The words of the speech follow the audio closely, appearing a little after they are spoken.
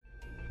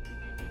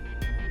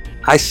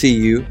I see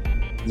you,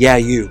 yeah,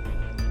 you,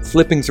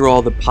 flipping through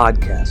all the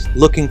podcasts,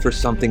 looking for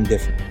something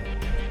different.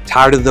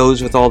 Tired of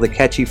those with all the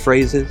catchy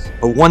phrases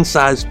or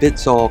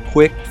one-size-fits-all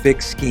quick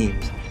fix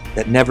schemes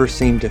that never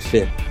seem to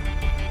fit?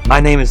 My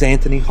name is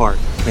Anthony Hart,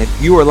 and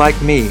if you are like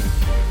me,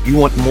 you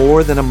want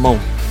more than a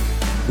moment.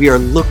 We are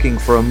looking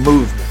for a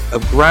movement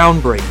of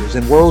groundbreakers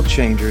and world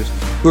changers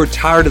who are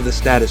tired of the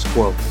status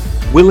quo,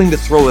 willing to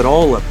throw it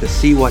all up to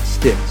see what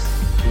sticks,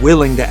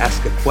 willing to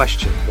ask a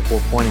question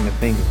before pointing a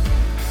finger.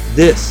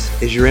 This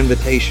is your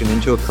invitation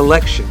into a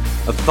collection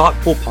of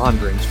thoughtful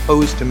ponderings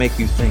posed to make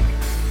you think,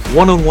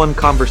 one-on-one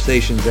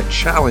conversations that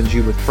challenge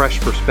you with fresh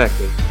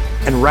perspective,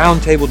 and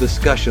roundtable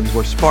discussions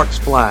where sparks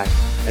fly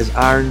as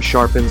iron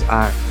sharpens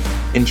iron.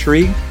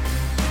 Intrigued?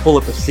 Pull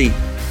up a seat.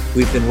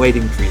 We've been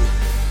waiting for you.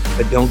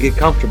 But don't get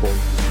comfortable.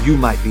 You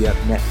might be up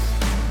next.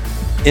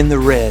 In the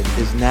Red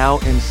is now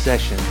in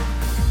session.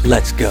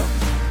 Let's go.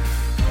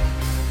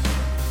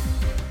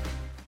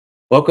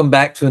 Welcome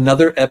back to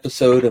another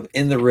episode of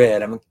In the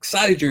Red. I'm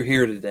excited you're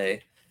here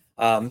today.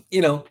 I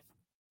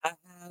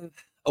have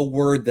a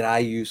word that I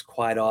use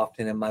quite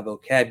often in my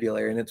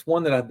vocabulary, and it's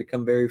one that I've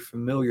become very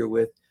familiar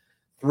with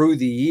through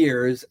the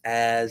years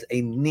as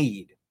a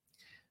need.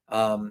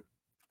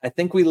 I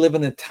think we live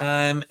in a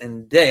time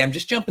and day. I'm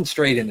just jumping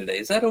straight in today.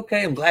 Is that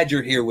okay? I'm glad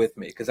you're here with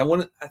me because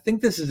I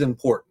think this is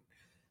important.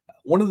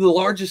 One of the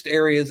largest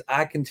areas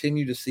I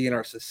continue to see in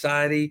our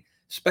society,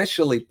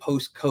 especially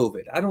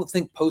post-COVID. I don't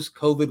think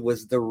post-COVID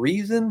was the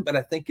reason, but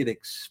I think it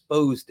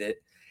exposed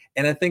it.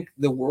 And I think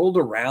the world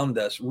around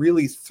us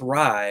really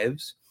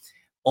thrives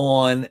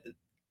on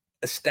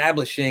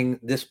establishing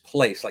this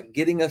place, like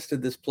getting us to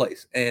this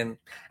place. And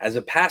as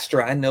a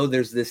pastor, I know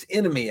there's this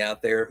enemy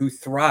out there who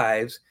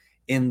thrives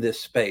in this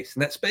space.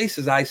 And that space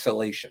is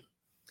isolation,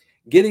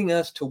 getting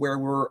us to where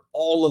we're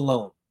all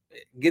alone,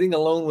 getting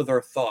alone with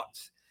our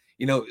thoughts.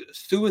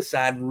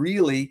 Suicide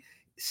really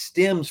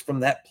stems from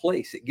that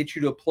place. It gets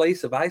you to a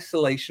place of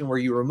isolation where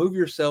you remove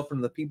yourself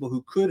from the people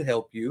who could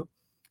help you.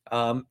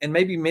 And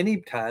maybe many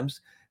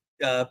times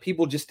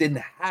people just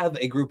didn't have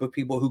a group of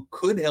people who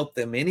could help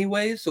them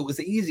anyways. So it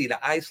was easy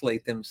to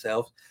isolate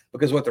themselves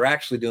because what they're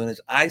actually doing is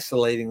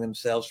isolating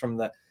themselves from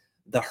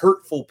the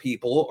hurtful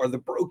people or the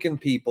broken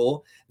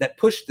people that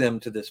pushed them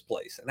to this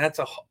place. And that's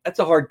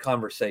a hard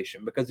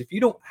conversation, because if you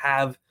don't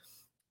have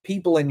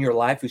people in your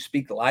life who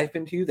speak life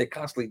into you, they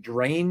constantly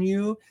drain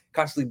you,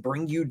 constantly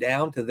bring you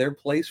down to their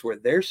place where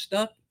they're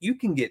stuck, you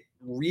can get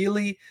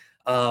really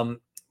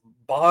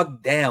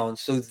bogged down.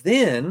 So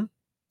then,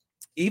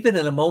 even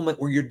in a moment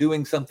where you're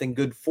doing something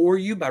good for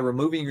you by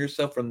removing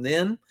yourself from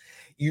them,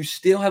 you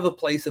still have a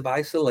place of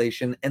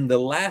isolation. And the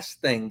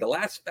last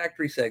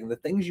factory setting, the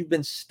things you've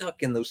been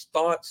stuck in, those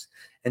thoughts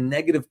and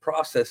negative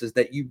processes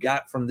that you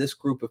got from this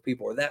group of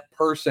people or that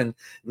person,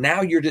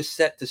 now you're just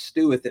set to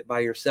stew with it by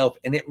yourself.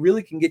 And it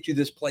really can get you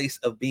this place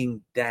of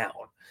being down.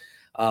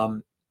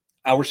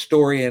 Our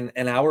story and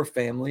our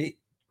family,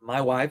 my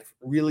wife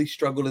really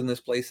struggled in this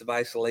place of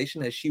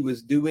isolation as she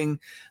was doing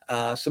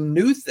some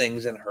new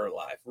things in her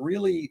life,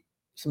 really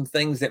some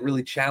things that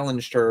really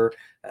challenged her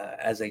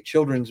as a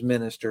children's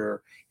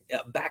minister,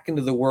 back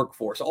into the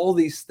workforce, all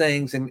these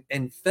things,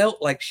 and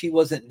felt like she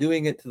wasn't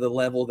doing it to the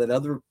level that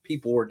other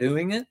people were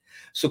doing it.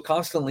 So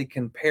constantly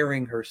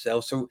comparing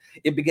herself. So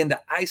it began to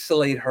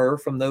isolate her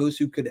from those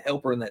who could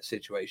help her in that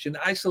situation,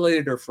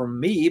 isolated her from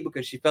me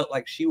because she felt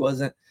like she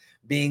wasn't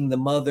being the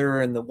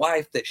mother and the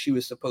wife that she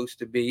was supposed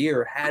to be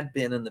or had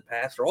been in the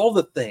past, or all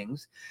the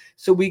things.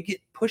 So we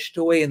get pushed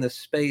away in the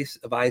space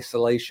of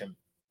isolation.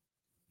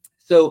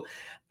 So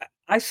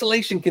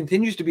isolation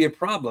continues to be a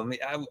problem.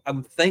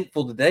 I'm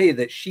thankful today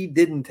that she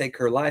didn't take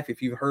her life.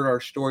 If you've heard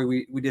our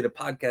story, we did a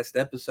podcast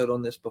episode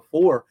on this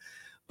before,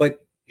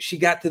 but she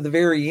got to the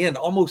very end,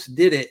 almost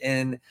did it.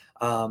 And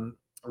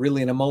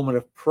really in a moment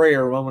of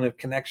prayer, a moment of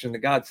connection to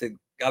God, said,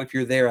 God, if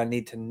you're there, I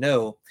need to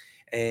know.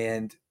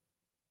 And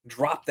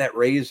dropped that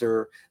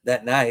razor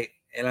that night.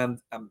 And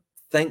I'm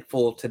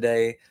thankful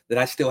today that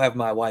I still have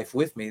my wife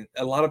with me.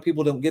 A lot of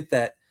people don't get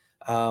that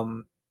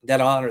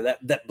honor,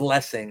 that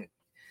blessing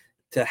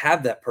to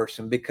have that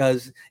person,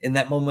 because in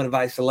that moment of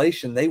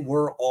isolation, they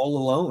were all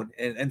alone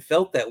and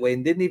felt that way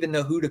and didn't even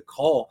know who to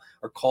call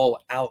or call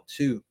out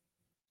to.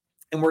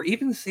 And we're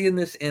even seeing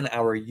this in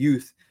our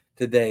youth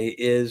today.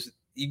 Is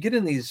you get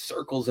in these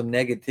circles of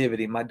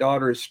negativity. My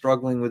daughter is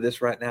struggling with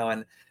this right now,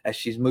 and as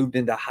she's moved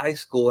into high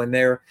school, and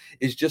there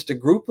is just a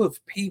group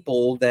of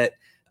people that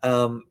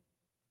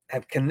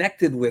have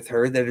connected with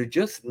her that are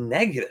just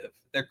negative.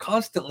 They're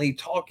constantly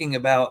talking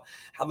about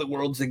how the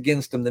world's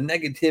against them, the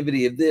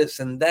negativity of this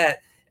and that,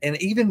 and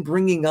even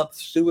bringing up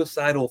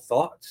suicidal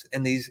thoughts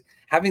and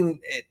having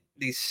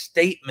these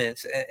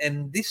statements.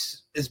 And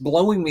this is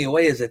blowing me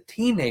away as a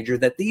teenager,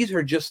 that these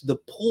are just the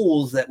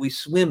pools that we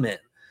swim in,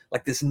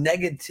 like this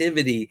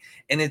negativity.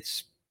 And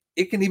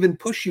it can even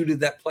push you to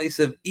that place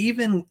of,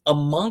 even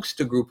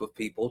amongst a group of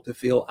people, to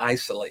feel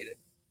isolated.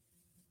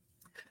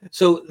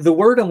 So the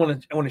word I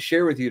want to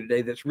share with you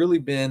today, that's really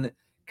been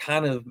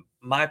kind of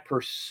my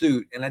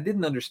pursuit, and I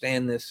didn't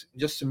understand this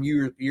just some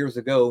years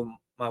ago.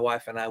 my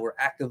wife and I were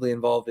actively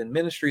involved in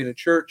ministry at a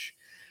church,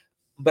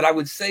 but I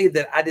would say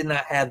that I did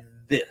not have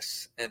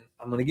this. And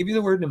I'm going to give you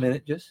the word in a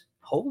minute. Just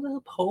hold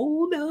up,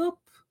 hold up.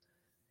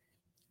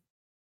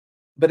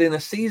 But in a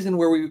season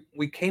where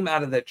we came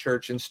out of that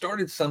church and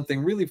started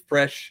something really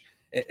fresh,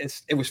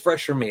 it was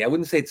fresh for me. I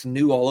wouldn't say it's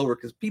new all over,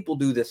 because people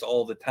do this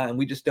all the time.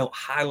 We just don't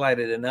highlight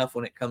it enough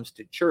when it comes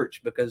to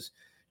church, because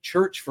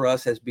church for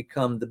us has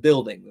become the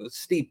building with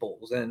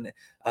steeples and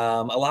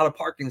a lot of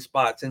parking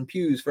spots and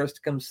pews for us to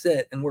come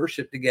sit and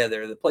worship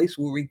together, the place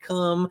where we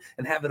come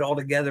and have it all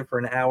together for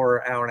an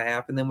hour, hour and a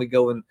half, and then we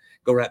go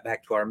right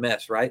back to our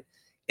mess, right?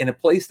 In a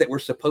place that we're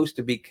supposed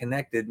to be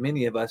connected,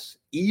 many of us,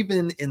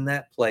 even in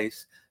that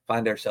place,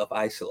 find ourselves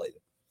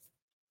isolated.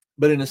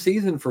 But in a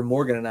season for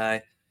Morgan and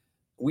I,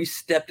 we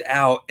stepped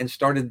out and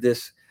started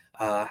this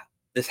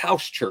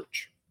house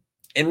church.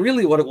 And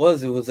really what it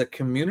was a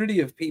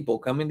community of people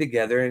coming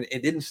together. And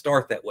it didn't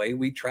start that way.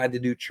 We tried to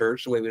do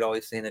church the way we'd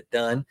always seen it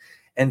done.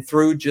 And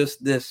through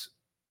just this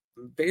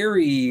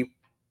very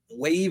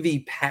wavy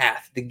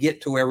path to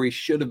get to where we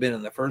should have been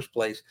in the first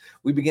place,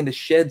 we began to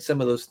shed some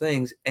of those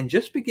things and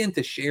just begin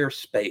to share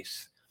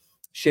space,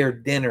 share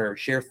dinner,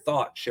 share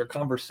thoughts, share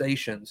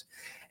conversations.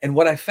 And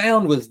what I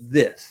found was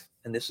this,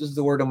 and this is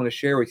the word I'm going to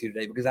share with you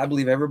today, because I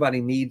believe everybody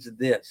needs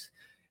this.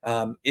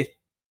 If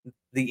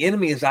the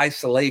enemy is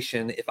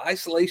isolation, if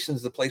isolation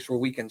is the place where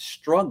we can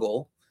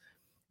struggle,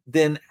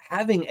 then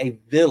having a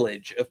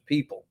village of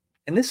people,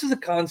 and this is a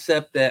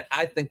concept that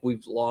I think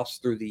we've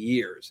lost through the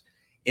years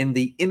in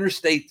the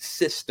interstate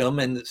system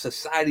and the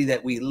society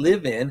that we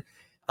live in.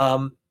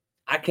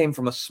 I came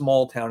from a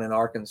small town in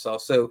Arkansas.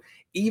 So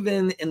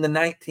even in the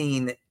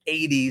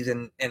 1980s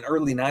and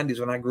early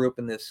 90s, when I grew up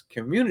in this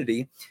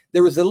community,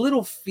 there was a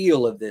little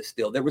feel of this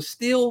still. There was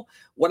still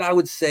what I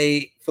would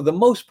say, for the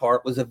most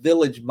part, was a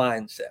village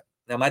mindset.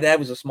 Now, my dad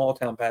was a small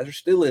town pastor,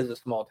 still is a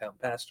small town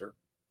pastor.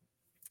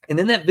 And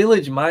in that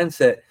village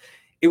mindset,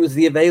 it was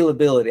the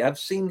availability. I've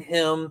seen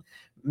him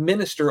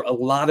minister a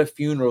lot of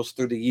funerals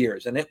through the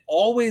years. And it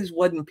always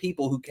wasn't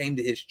people who came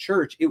to his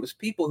church. It was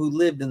people who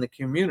lived in the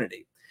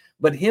community.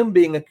 But him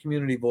being a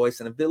community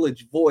voice and a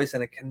village voice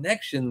and a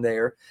connection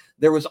there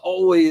was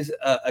always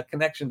a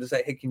connection to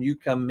say, hey, can you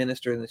come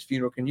minister in this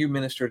funeral? Can you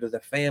minister to the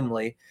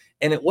family?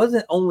 And it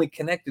wasn't only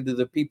connected to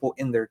the people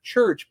in their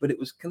church, but it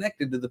was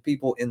connected to the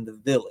people in the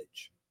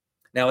village.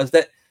 Now, as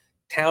that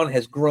town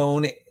has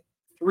grown,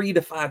 3,000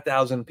 to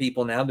 5,000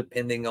 people now,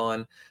 depending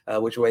on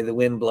which way the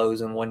wind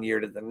blows in one year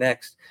to the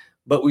next.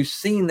 But we've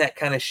seen that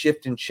kind of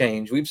shift and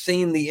change. We've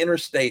seen the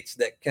interstates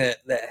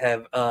that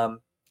have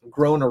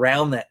grown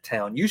around that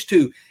town. Used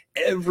to,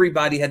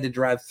 everybody had to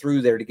drive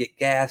through there to get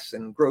gas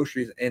and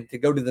groceries and to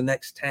go to the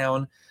next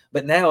town.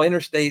 But now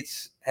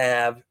interstates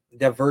have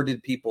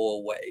diverted people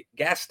away.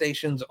 Gas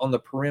stations on the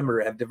perimeter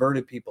have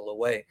diverted people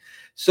away.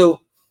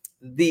 So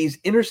these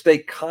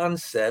interstate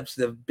concepts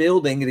of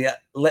building to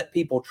let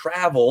people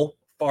travel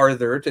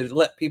farther, to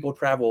let people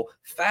travel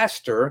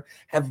faster,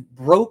 have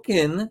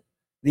broken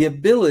the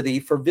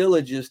ability for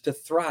villages to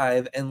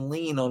thrive and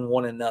lean on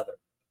one another.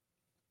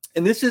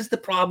 And this is the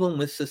problem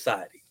with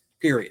society,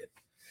 period.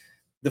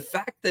 The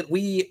fact that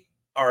we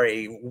are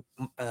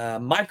a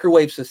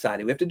microwave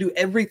society, we have to do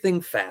everything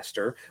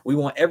faster. We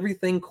want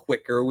everything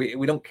quicker.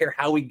 We don't care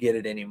how we get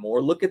it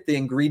anymore. Look at the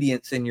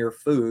ingredients in your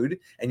food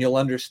and you'll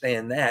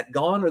understand that.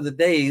 Gone are the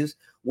days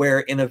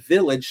where in a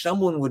village,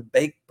 someone would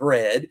bake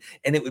bread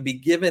and it would be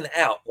given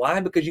out.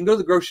 Why? Because you can go to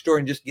the grocery store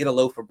and just get a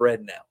loaf of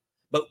bread now.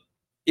 But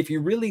if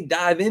you really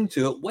dive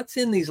into it, what's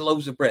in these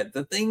loaves of bread?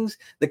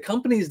 The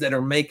companies that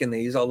are making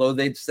these, although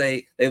they'd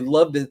say they'd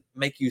love to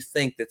make you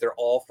think that they're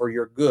all for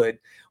your good,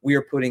 we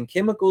are putting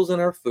chemicals in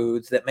our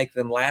foods that make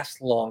them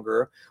last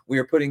longer. We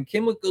are putting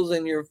chemicals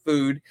in your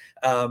food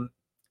to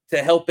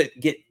help it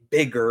get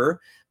bigger.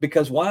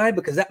 Because why?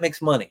 Because that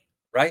makes money,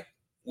 right?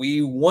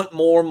 We want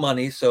more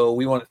money, so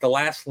we want it to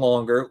last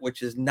longer,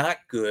 which is not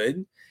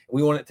good.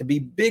 We want it to be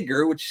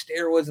bigger, which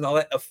steroids and all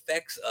that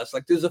affects us.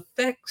 Like, there's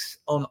effects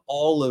on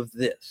all of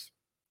this.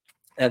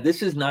 Now,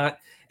 this is not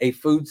a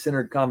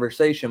food-centered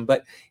conversation,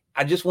 but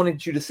I just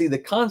wanted you to see the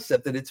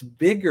concept that it's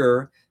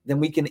bigger than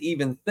we can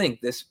even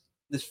think. This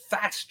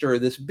faster,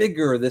 this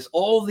bigger,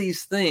 all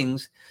these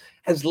things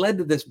has led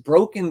to this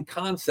broken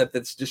concept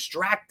that's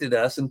distracted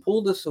us and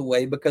pulled us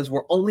away because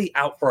we're only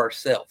out for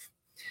ourselves.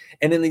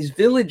 And in these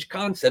village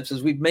concepts,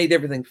 as we've made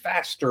everything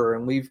faster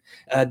and we've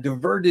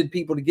diverted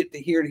people to get to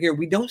here,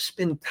 we don't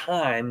spend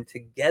time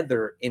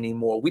together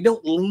anymore. We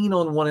don't lean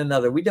on one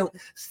another. We don't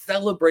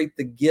celebrate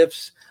the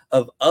gifts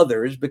of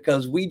others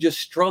because we just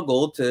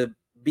struggle to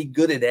be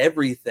good at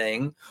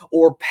everything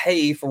or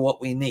pay for what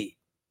we need,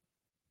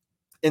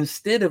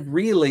 instead of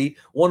really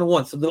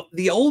one-on-one. So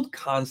the old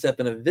concept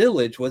in a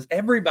village was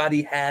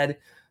everybody had,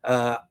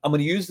 I'm going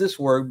to use this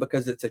word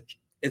because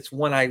it's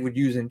one I would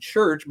use in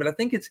church, but I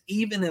think it's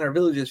even in our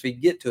villages, if we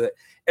get to it,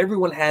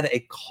 everyone had a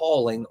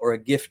calling or a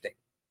gifting.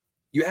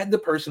 You had the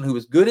person who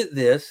was good at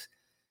this,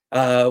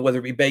 whether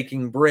it be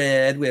baking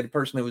bread. We had a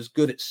person who was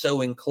good at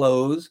sewing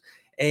clothes.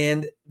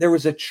 And there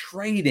was a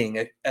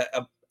trading,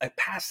 a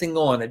passing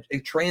on, a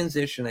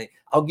transition.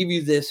 I'll give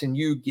you this and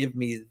you give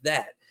me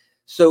that.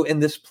 So in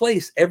this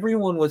place,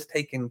 everyone was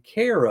taken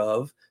care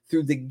of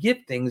through the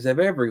giftings of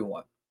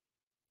everyone.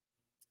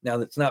 Now,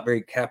 that's not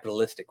very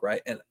capitalistic,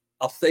 right? And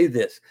I'll say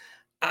this.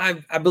 I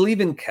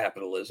believe in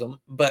capitalism,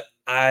 but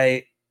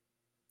I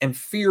am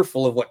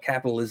fearful of what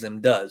capitalism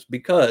does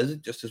because,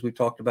 just as we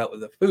talked about with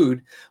the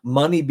food,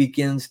 money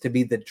begins to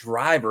be the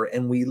driver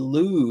and we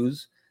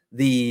lose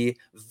the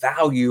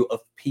value of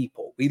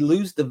people. We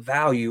lose the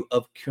value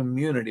of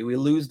community. We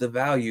lose the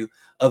value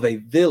of a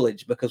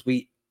village because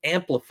we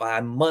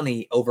amplify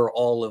money over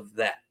all of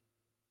that.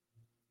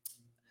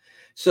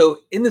 So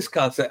in this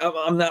concept,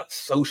 I'm not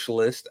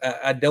socialist.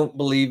 I don't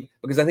believe,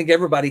 because I think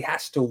everybody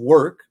has to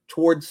work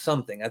towards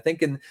something. I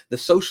think in the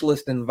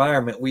socialist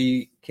environment,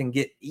 we can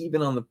get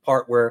even on the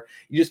part where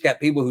you just got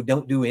people who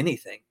don't do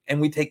anything and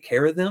we take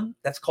care of them.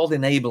 That's called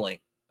enabling.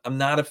 I'm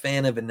not a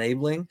fan of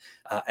enabling.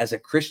 As a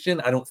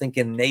Christian, I don't think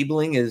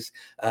enabling is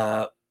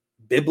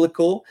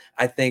biblical.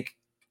 I think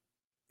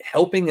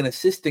helping and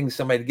assisting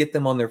somebody to get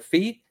them on their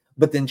feet,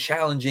 but then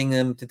challenging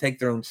them to take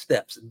their own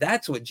steps.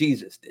 That's what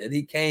Jesus did.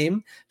 He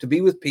came to be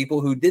with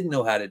people who didn't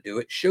know how to do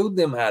it, showed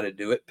them how to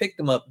do it, picked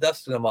them up,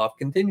 dusted them off,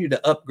 continued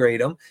to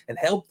upgrade them and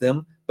help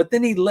them. But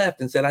then he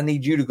left and said, I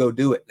need you to go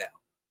do it now.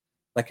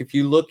 Like if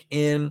you look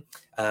in,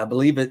 I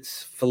believe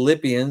it's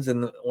Philippians,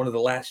 and one of the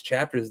last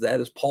chapters of that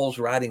is Paul's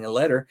writing a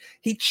letter.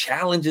 He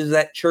challenges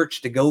that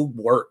church to go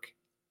work.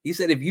 He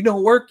said, if you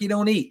don't work, you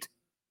don't eat.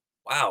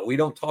 Wow, we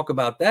don't talk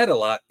about that a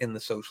lot in the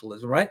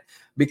socialism, right?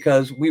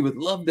 Because we would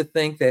love to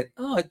think that,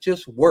 oh, it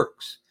just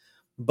works.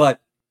 But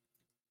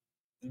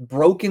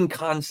broken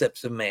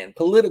concepts of man,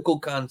 political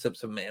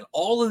concepts of man,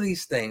 all of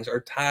these things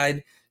are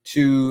tied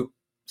to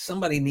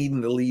somebody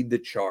needing to lead the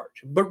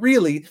charge. But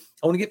really,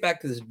 I want to get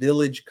back to this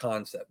village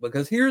concept,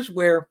 because here's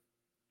where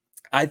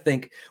I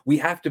think we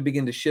have to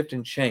begin to shift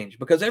and change,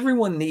 because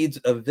everyone needs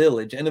a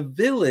village, and a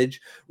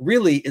village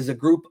really is a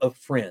group of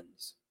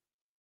friends.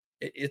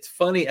 It's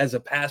funny, as a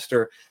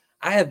pastor,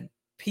 I have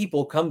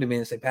people come to me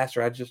and say,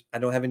 Pastor, I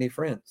don't have any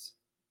friends.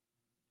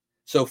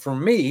 So for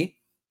me,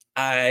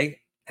 I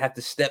have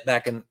to step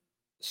back and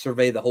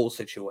survey the whole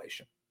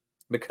situation,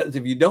 because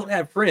if you don't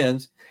have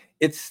friends,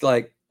 it's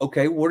like,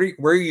 okay, where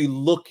are you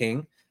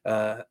looking?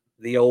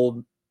 The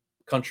old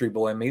country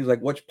boy in me is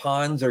like, which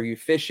ponds are you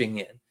fishing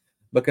in?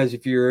 Because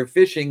if you're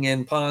fishing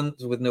in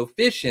ponds with no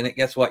fish in it,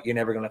 guess what? You're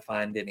never going to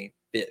find any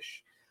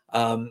fish.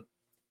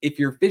 If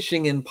you're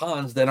fishing in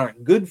ponds that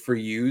aren't good for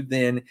you,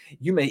 then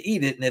you may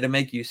eat it and it'll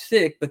make you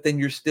sick, but then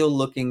you're still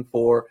looking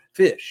for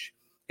fish.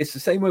 It's the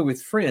same way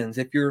with friends.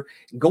 If you're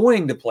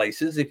going to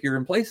places, if you're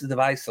in places of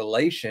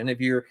isolation, if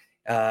you're,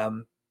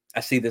 I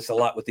see this a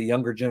lot with the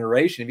younger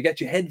generation. If you got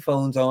your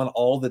headphones on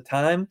all the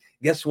time,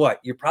 guess what?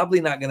 You're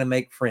probably not going to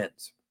make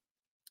friends.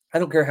 I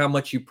don't care how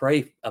much you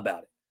pray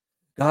about it.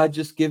 God,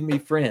 just give me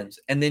friends.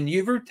 And then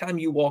every time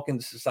you walk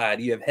into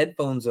society, you have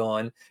headphones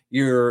on,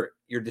 you're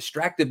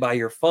distracted by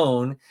your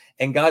phone,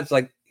 and God's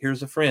like,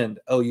 here's a friend.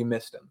 Oh, you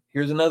missed him.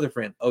 Here's another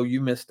friend. Oh, you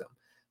missed him.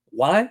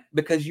 Why?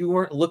 Because you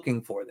weren't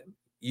looking for them.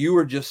 You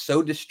were just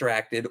so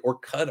distracted or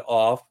cut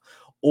off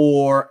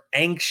or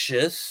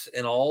anxious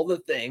and all the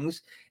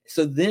things.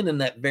 So then in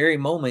that very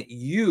moment,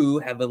 you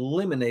have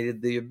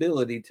eliminated the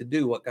ability to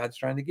do what God's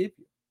trying to give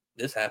you.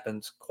 This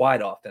happens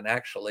quite often,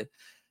 actually.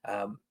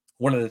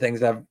 One of the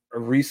things I've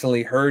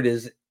recently heard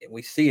is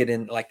we see it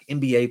in like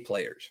NBA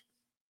players.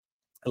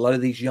 A lot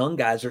of these young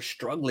guys are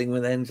struggling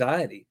with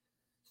anxiety,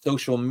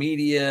 social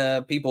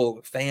media,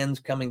 people, fans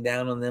coming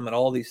down on them and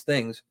all these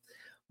things.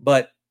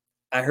 But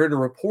I heard a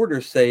reporter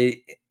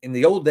say in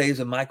the old days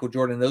of Michael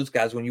Jordan, those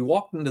guys, when you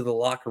walked into the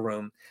locker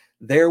room,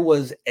 there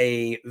was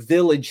a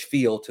village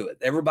feel to it.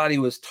 Everybody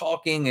was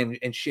talking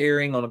and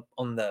sharing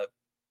on the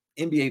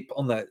NBA,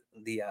 on the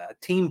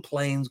team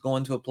planes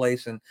going to a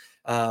place, and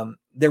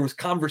there was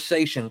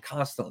conversation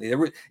constantly.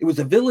 It was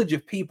a village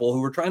of people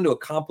who were trying to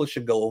accomplish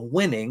a goal of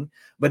winning,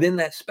 but in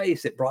that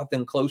space, it brought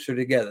them closer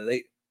together.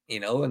 They,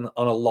 and on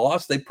a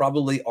loss, they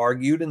probably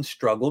argued and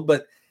struggled,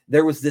 but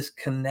there was this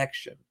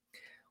connection.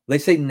 They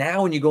say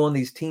now when you go on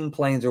these team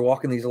planes or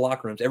walk in these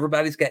locker rooms,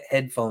 everybody's got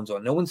headphones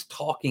on. No one's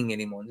talking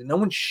anymore. No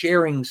one's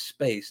sharing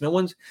space. No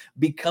one's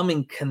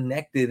becoming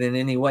connected in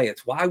any way.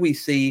 It's why we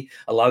see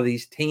a lot of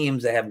these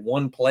teams that have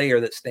one player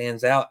that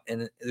stands out,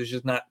 and there's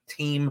just not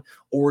team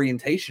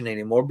orientation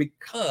anymore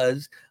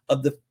because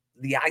of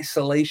the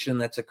isolation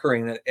that's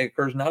occurring. It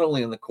occurs not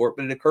only on the court,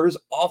 but it occurs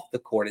off the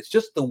court. It's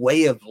just the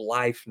way of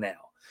life now.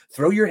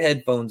 Throw your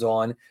headphones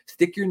on,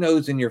 stick your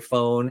nose in your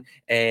phone,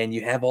 and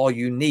you have all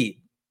you need.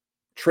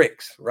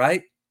 Tricks,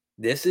 right?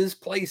 This is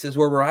places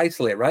where we're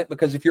isolated, right?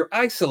 Because if you're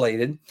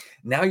isolated,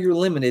 now you're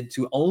limited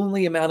to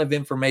only amount of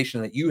information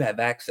that you have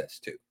access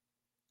to.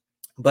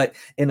 But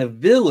in a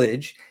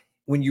village,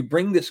 when you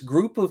bring this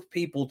group of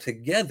people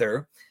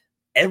together,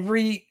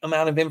 every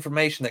amount of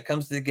information that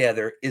comes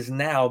together is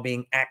now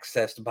being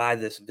accessed by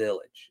this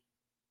village.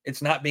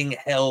 It's not being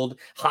held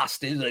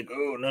hostage, like,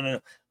 oh, no, no, no.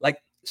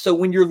 Like, so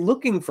when you're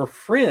looking for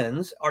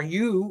friends, are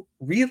you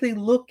really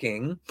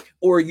looking,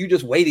 or are you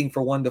just waiting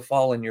for one to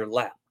fall in your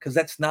lap? because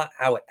that's not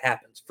how it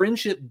happens.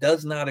 Friendship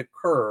does not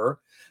occur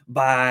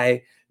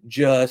by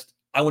just,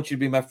 I want you to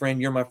be my friend,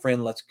 you're my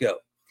friend, let's go.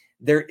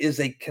 There is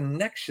a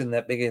connection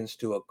that begins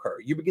to occur.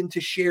 You begin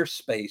to share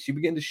space, you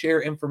begin to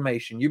share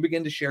information, you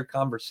begin to share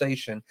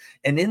conversation.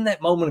 And in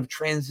that moment of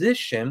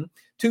transition,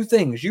 two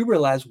things: you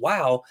realize,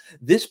 wow,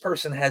 this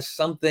person has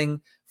something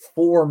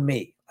for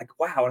me. Like,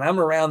 wow, and I'm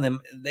around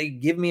them, they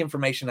give me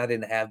information I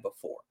didn't have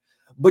before.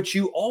 But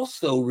you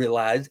also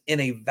realize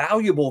in a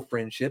valuable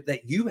friendship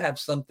that you have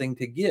something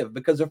to give,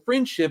 because a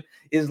friendship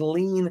is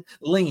lean,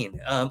 lean.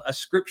 A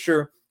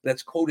scripture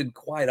that's quoted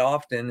quite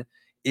often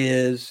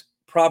is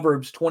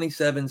Proverbs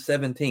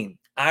 27:17.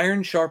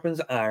 Iron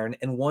sharpens iron,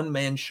 and one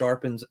man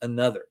sharpens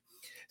another.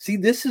 See,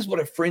 this is what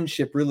a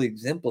friendship really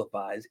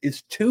exemplifies: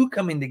 is two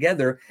coming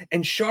together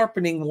and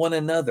sharpening one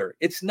another.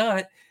 It's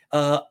not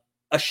uh,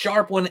 a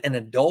sharp one and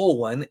a dull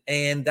one,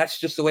 and that's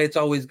just the way it's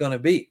always going to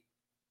be.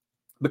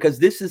 Because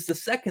this is the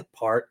second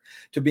part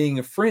to being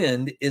a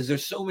friend: is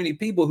there's so many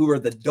people who are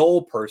the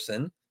dull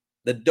person,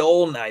 the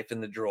dull knife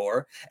in the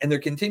drawer, and they're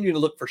continuing to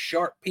look for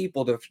sharp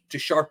people to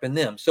sharpen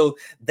them. So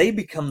they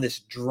become this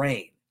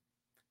drain.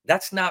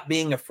 That's not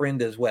being a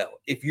friend as well.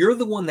 If you're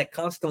the one that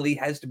constantly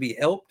has to be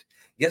helped,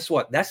 guess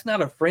what? That's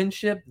not a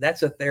friendship.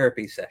 That's a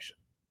therapy session.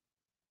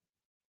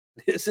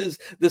 This is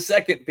the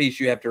second piece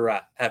you have to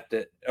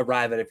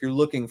arrive at if you're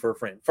looking for a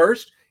friend.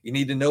 First, you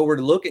need to know where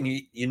to look, and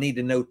you need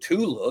to know to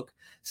look.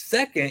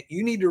 Second,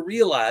 you need to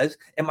realize,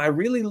 am I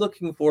really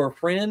looking for a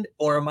friend,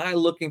 or am I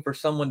looking for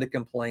someone to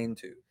complain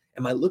to?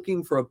 Am I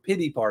looking for a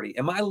pity party?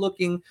 Am I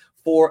looking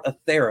for a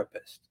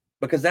therapist?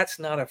 Because that's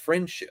not a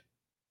friendship.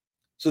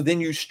 So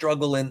then you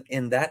struggle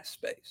in that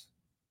space.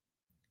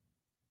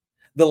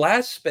 The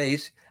last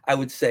space I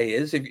would say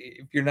is, if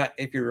you're not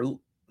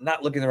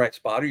looking in the right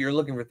spot, or you're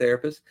looking for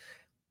therapists,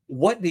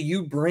 what do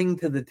you bring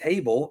to the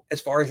table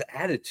as far as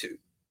attitude?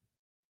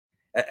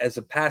 As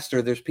a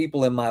pastor, there's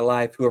people in my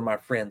life who are my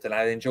friends, and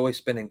I enjoy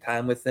spending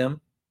time with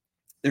them.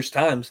 There's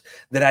times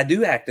that I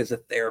do act as a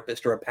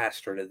therapist or a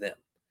pastor to them,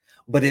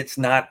 but it's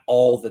not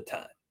all the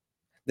time.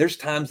 There's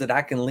times that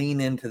I can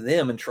lean into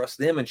them and trust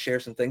them and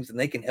share some things, and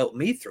they can help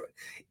me through it.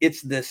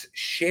 It's this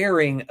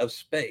sharing of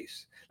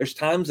space. There's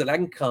times that I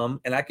can come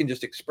and I can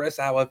just express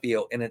how I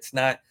feel, and it's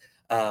not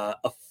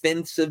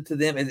offensive to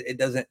them. It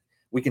doesn't.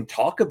 We can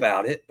talk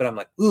about it, but I'm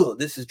like, "Ooh,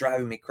 this is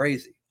driving me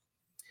crazy."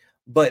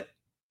 But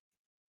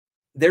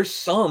there's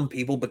some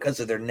people, because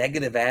of their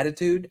negative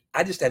attitude,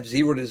 I just have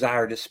zero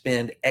desire to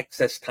spend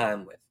excess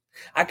time with.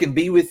 I can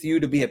be with you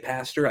to be a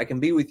pastor. I can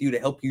be with you to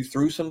help you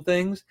through some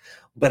things,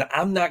 but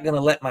I'm not going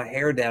to let my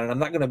hair down, and I'm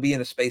not going to be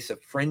in a space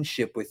of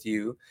friendship with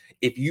you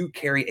if you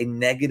carry a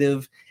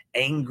negative,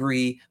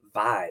 angry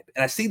vibe.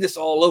 And I see this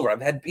all over.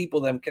 I've had people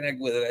that I'm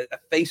connected with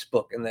at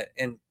Facebook,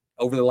 and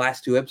over the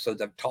last two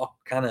episodes, I've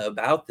talked kind of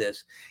about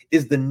this,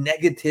 is the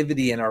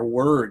negativity in our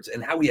words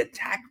and how we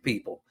attack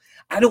people.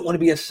 I don't want to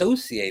be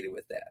associated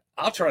with that.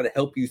 I'll try to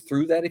help you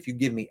through that if you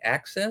give me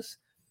access.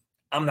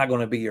 I'm not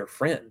going to be your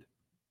friend.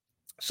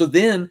 So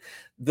then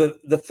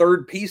the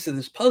third piece of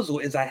this puzzle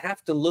is, I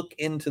have to look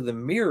into the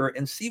mirror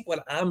and see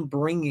what I'm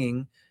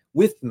bringing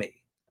with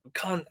me.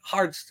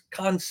 Hard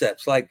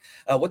concepts like,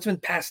 what's been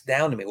passed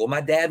down to me. Well,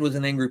 my dad was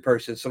an angry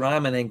person, so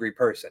I'm an angry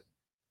person.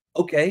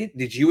 Okay,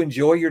 did you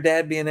enjoy your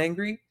dad being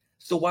angry?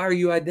 So why are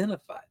you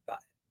identified by it?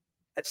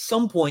 At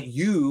some point,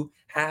 you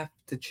have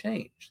to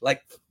change.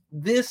 Like,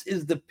 this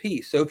is the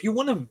piece. So if you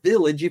want a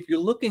village, if you're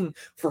looking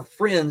for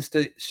friends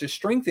to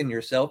strengthen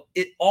yourself,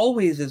 it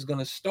always is going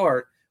to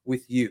start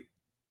with you.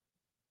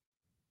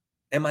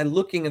 Am I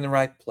looking in the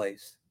right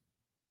place?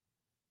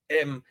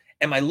 Am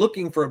I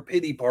looking for a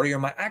pity party, or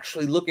am I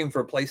actually looking for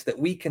a place that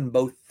we can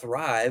both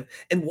thrive?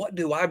 And what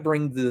do I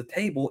bring to the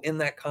table in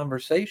that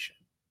conversation?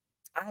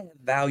 I have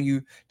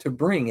value to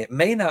bring. It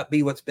may not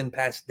be what's been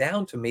passed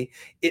down to me.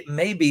 It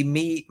may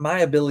be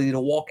my ability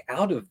to walk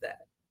out of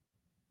that.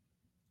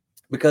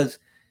 Because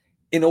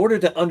in order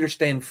to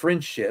understand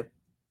friendship,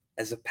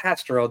 as a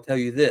pastor, I'll tell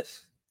you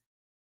this: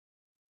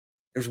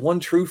 there's one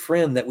true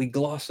friend that we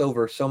gloss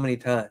over so many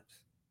times.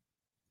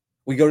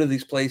 We go to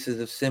these places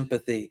of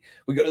sympathy.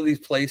 We go to these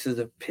places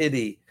of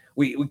pity.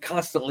 We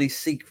constantly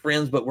seek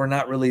friends, but we're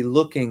not really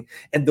looking.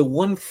 And the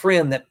one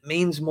friend that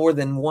means more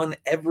than one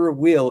ever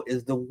will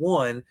is the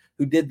one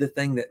who did the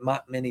thing that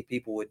not many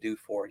people would do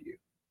for you.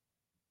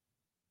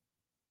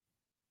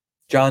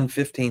 John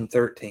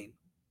 15:13.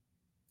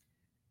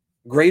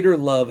 Greater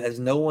love has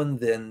no one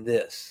than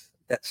this,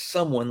 that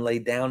someone lay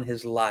down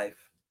his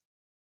life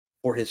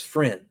for his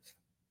friends.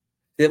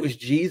 It was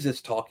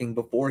Jesus talking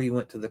before he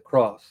went to the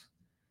cross.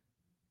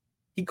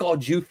 He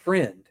called you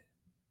friend.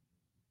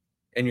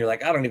 And you're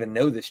like, I don't even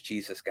know this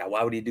Jesus guy.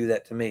 Why would he do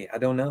that to me? I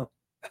don't know.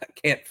 I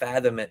can't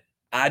fathom it.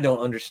 I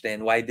don't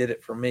understand why he did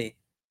it for me.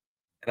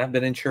 And I've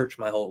been in church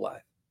my whole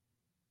life.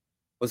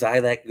 Was I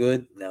that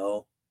good?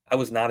 No, I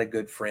was not a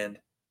good friend.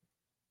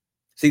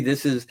 See,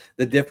 this is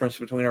the difference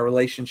between our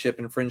relationship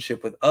and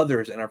friendship with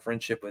others and our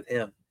friendship with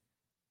him.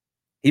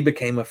 He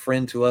became a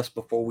friend to us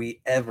before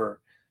we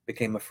ever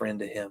became a friend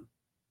to him.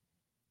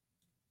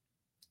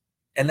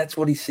 And that's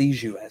what he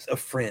sees you as, a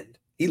friend.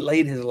 He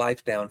laid his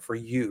life down for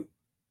you.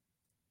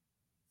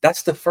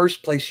 That's the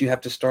first place you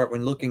have to start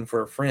when looking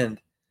for a friend,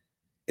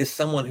 is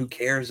someone who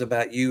cares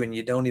about you and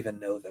you don't even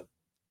know them.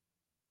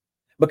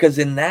 Because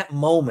in that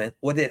moment,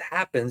 what it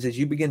happens is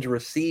you begin to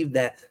receive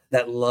that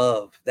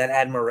love, that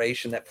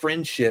admiration, that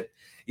friendship.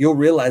 You'll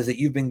realize that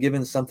you've been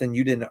given something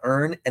you didn't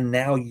earn, and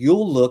now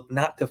you'll look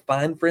not to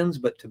find friends,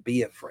 but to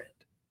be a friend.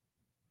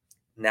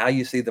 Now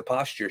you see the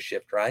posture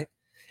shift, right?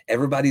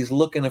 Everybody's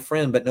looking a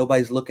friend, but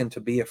nobody's looking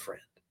to be a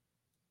friend.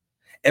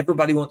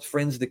 Everybody wants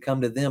friends to come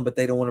to them, but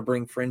they don't want to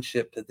bring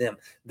friendship to them.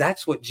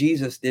 That's what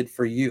Jesus did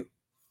for you.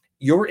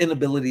 Your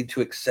inability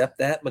to accept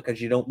that because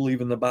you don't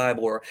believe in the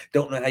Bible or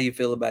don't know how you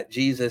feel about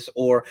Jesus,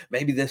 or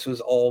maybe this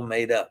was all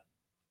made up,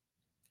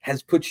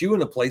 has put you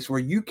in a place where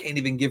you can't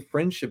even give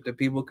friendship to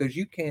people because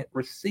you can't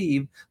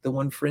receive the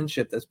one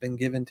friendship that's been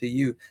given to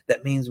you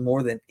that means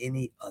more than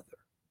any other.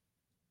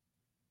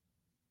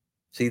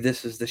 See,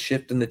 this is the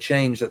shift and the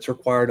change that's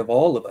required of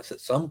all of us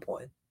at some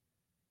point.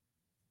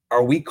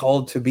 Are we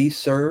called to be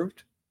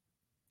served,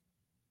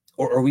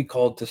 or are we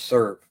called to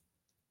serve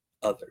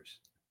others?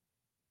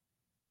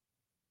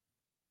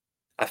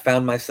 I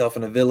found myself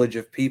in a village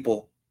of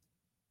people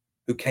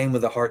who came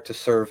with a heart to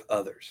serve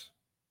others.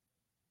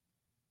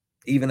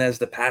 Even as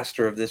the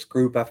pastor of this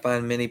group, I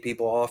find many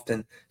people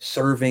often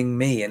serving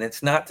me. And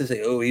it's not to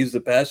say, oh, he's the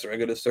pastor, I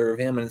got to serve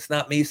him. And it's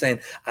not me saying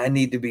I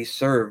need to be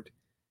served.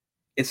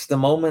 It's the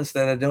moments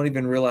that I don't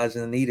even realize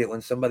I need it,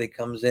 when somebody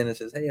comes in and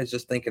says, hey, I was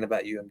just thinking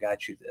about you and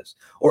got you this.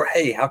 Or,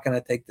 hey, how can I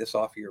take this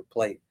off of your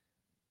plate?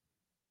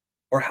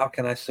 Or how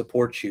can I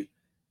support you?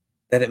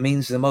 That it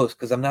means the most,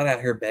 because I'm not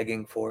out here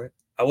begging for it.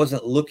 I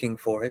wasn't looking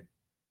for it,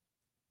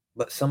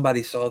 but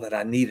somebody saw that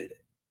I needed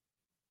it.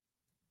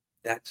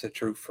 That's a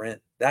true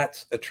friend.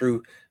 That's a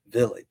true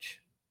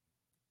village.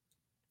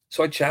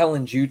 So I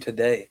challenge you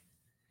today.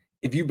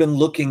 If you've been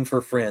looking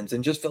for friends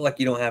and just feel like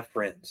you don't have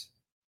friends,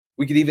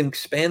 we could even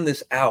expand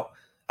this out.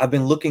 I've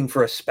been looking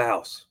for a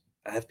spouse.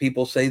 I have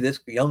people say this,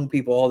 young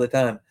people, all the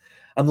time.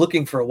 I'm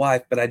looking for a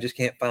wife, but I just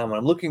can't find one.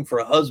 I'm looking for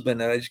a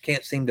husband, and I just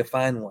can't seem to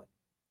find one.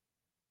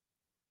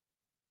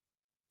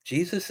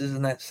 Jesus is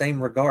in that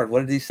same regard. What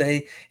did he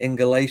say in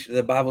Galatians?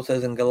 The Bible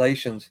says in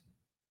Galatians,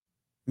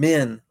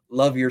 men,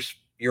 love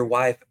your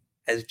wife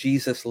as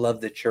Jesus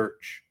loved the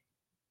church.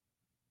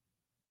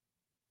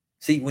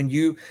 See, when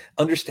you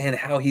understand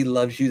how he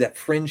loves you, that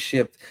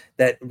friendship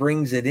that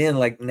brings it in,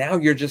 like now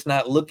you're just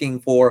not looking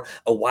for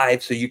a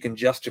wife so you can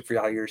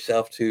justify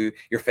yourself to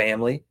your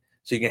family,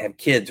 so you can have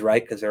kids,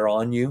 right? Because they're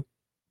on you.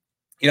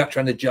 You're not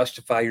trying to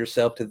justify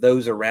yourself to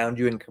those around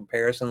you in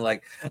comparison,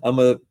 like I'm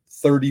a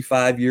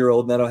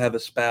 35-year-old and I don't have a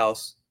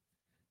spouse.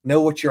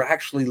 No, what you're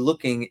actually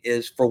looking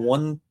is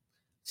for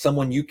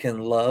someone you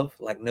can love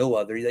like no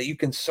other, that you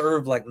can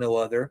serve like no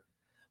other,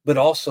 but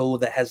also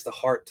that has the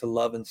heart to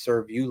love and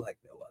serve you like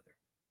no other.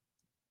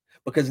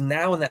 Because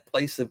now in that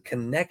place of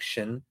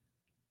connection,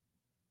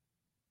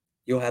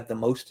 you'll have the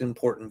most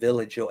important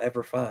village you'll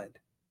ever find.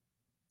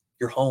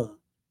 Your home,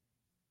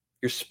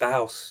 your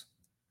spouse,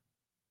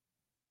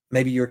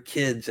 maybe your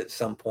kids at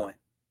some point.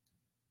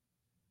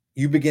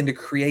 You begin to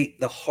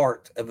create the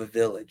heart of a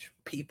village,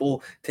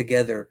 people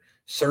together,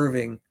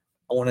 serving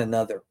one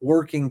another,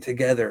 working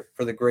together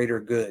for the greater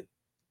good.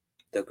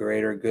 The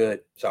greater good.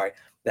 Sorry,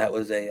 that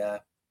was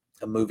a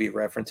movie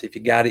reference. If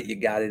you got it, you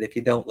got it. If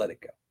you don't, let it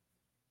go.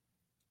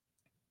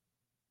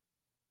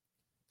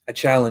 I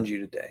challenge you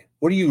today.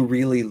 What are you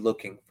really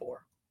looking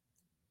for?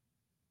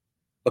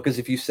 Because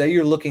if you say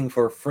you're looking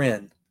for a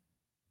friend,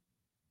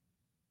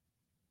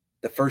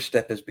 the first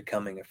step is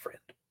becoming a friend.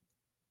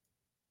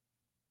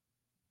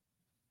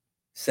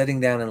 Sitting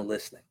down and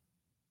listening.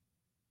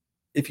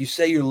 If you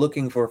say you're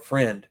looking for a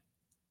friend,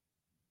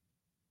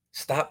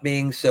 stop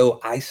being so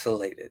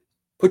isolated.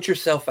 Put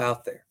yourself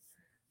out there.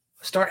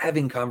 Start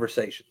having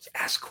conversations.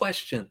 Ask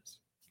questions.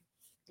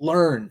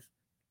 Learn.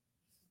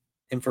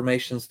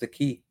 Information's the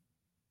key.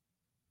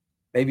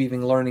 Maybe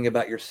even learning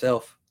about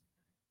yourself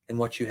and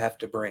what you have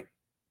to bring.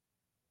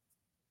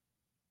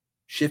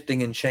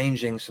 Shifting and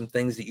changing some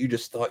things that you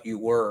just thought you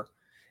were,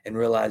 and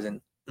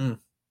realizing,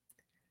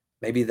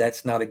 maybe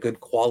that's not a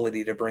good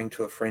quality to bring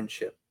to a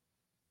friendship.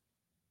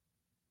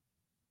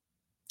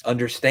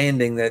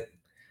 Understanding that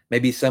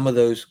maybe some of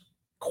those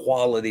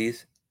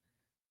qualities,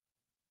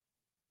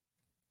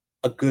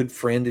 a good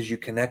friend, as you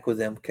connect with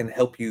them, can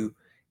help you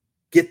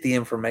get the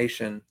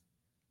information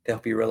to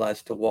help you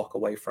realize to walk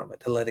away from it,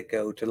 to let it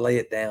go, to lay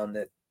it down,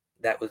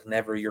 that was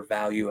never your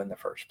value in the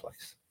first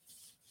place.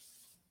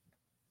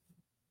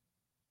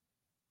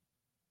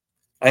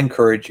 I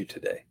encourage you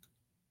today.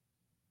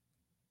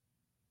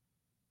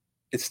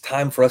 It's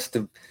time for us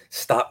to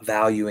stop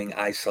valuing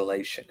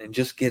isolation and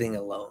just getting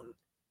alone.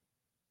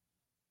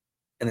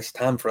 And it's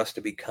time for us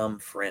to become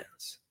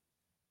friends.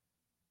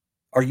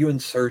 Are you in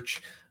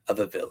search of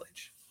a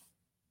village?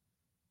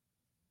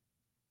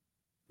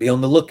 Be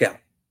on the lookout.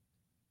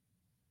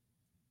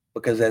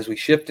 Because as we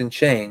shift and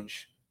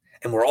change,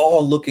 and we're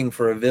all looking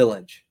for a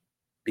village,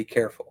 be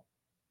careful.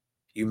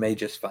 You may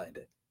just find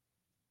it.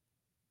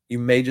 You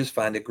may just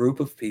find a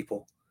group of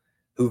people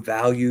who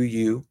value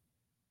you,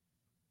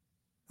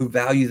 who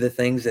value the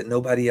things that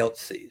nobody else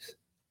sees,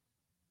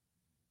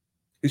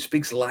 who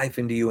speaks life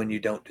into you when you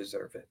don't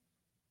deserve it,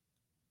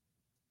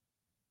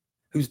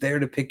 who's there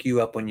to pick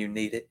you up when you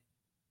need it,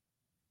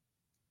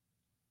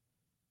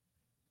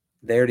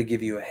 there to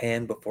give you a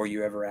hand before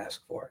you ever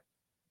ask for it.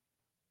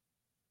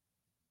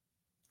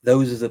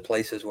 Those are the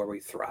places where we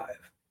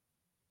thrive.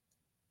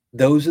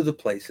 Those are the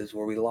places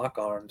where we lock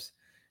arms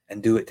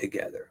and do it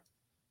together.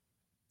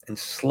 And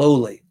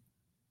slowly,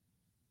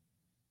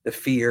 the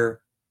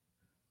fear,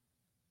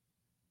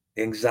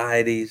 the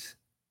anxieties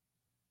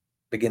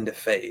begin to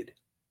fade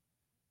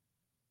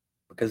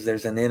because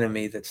there's an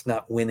enemy that's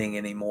not winning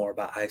anymore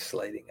by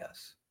isolating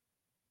us.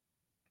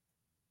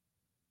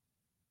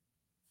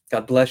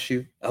 God bless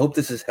you. I hope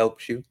this has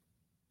helped you.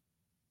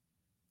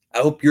 I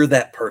hope you're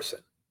that person.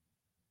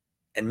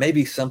 And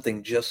maybe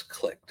something just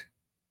clicked.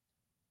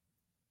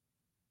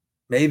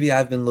 Maybe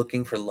I've been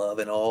looking for love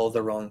in all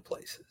the wrong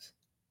places.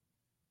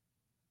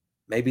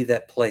 Maybe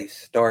that place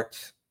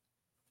starts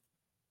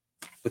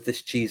with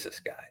this Jesus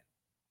guy.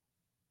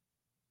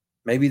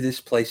 Maybe this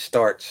place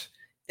starts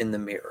in the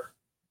mirror.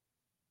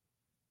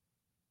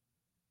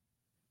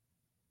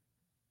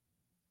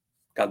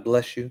 God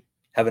bless you.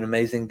 Have an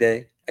amazing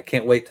day. I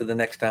can't wait till the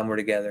next time we're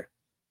together.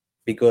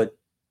 Be good.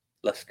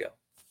 Let's go.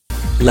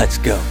 Let's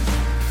go.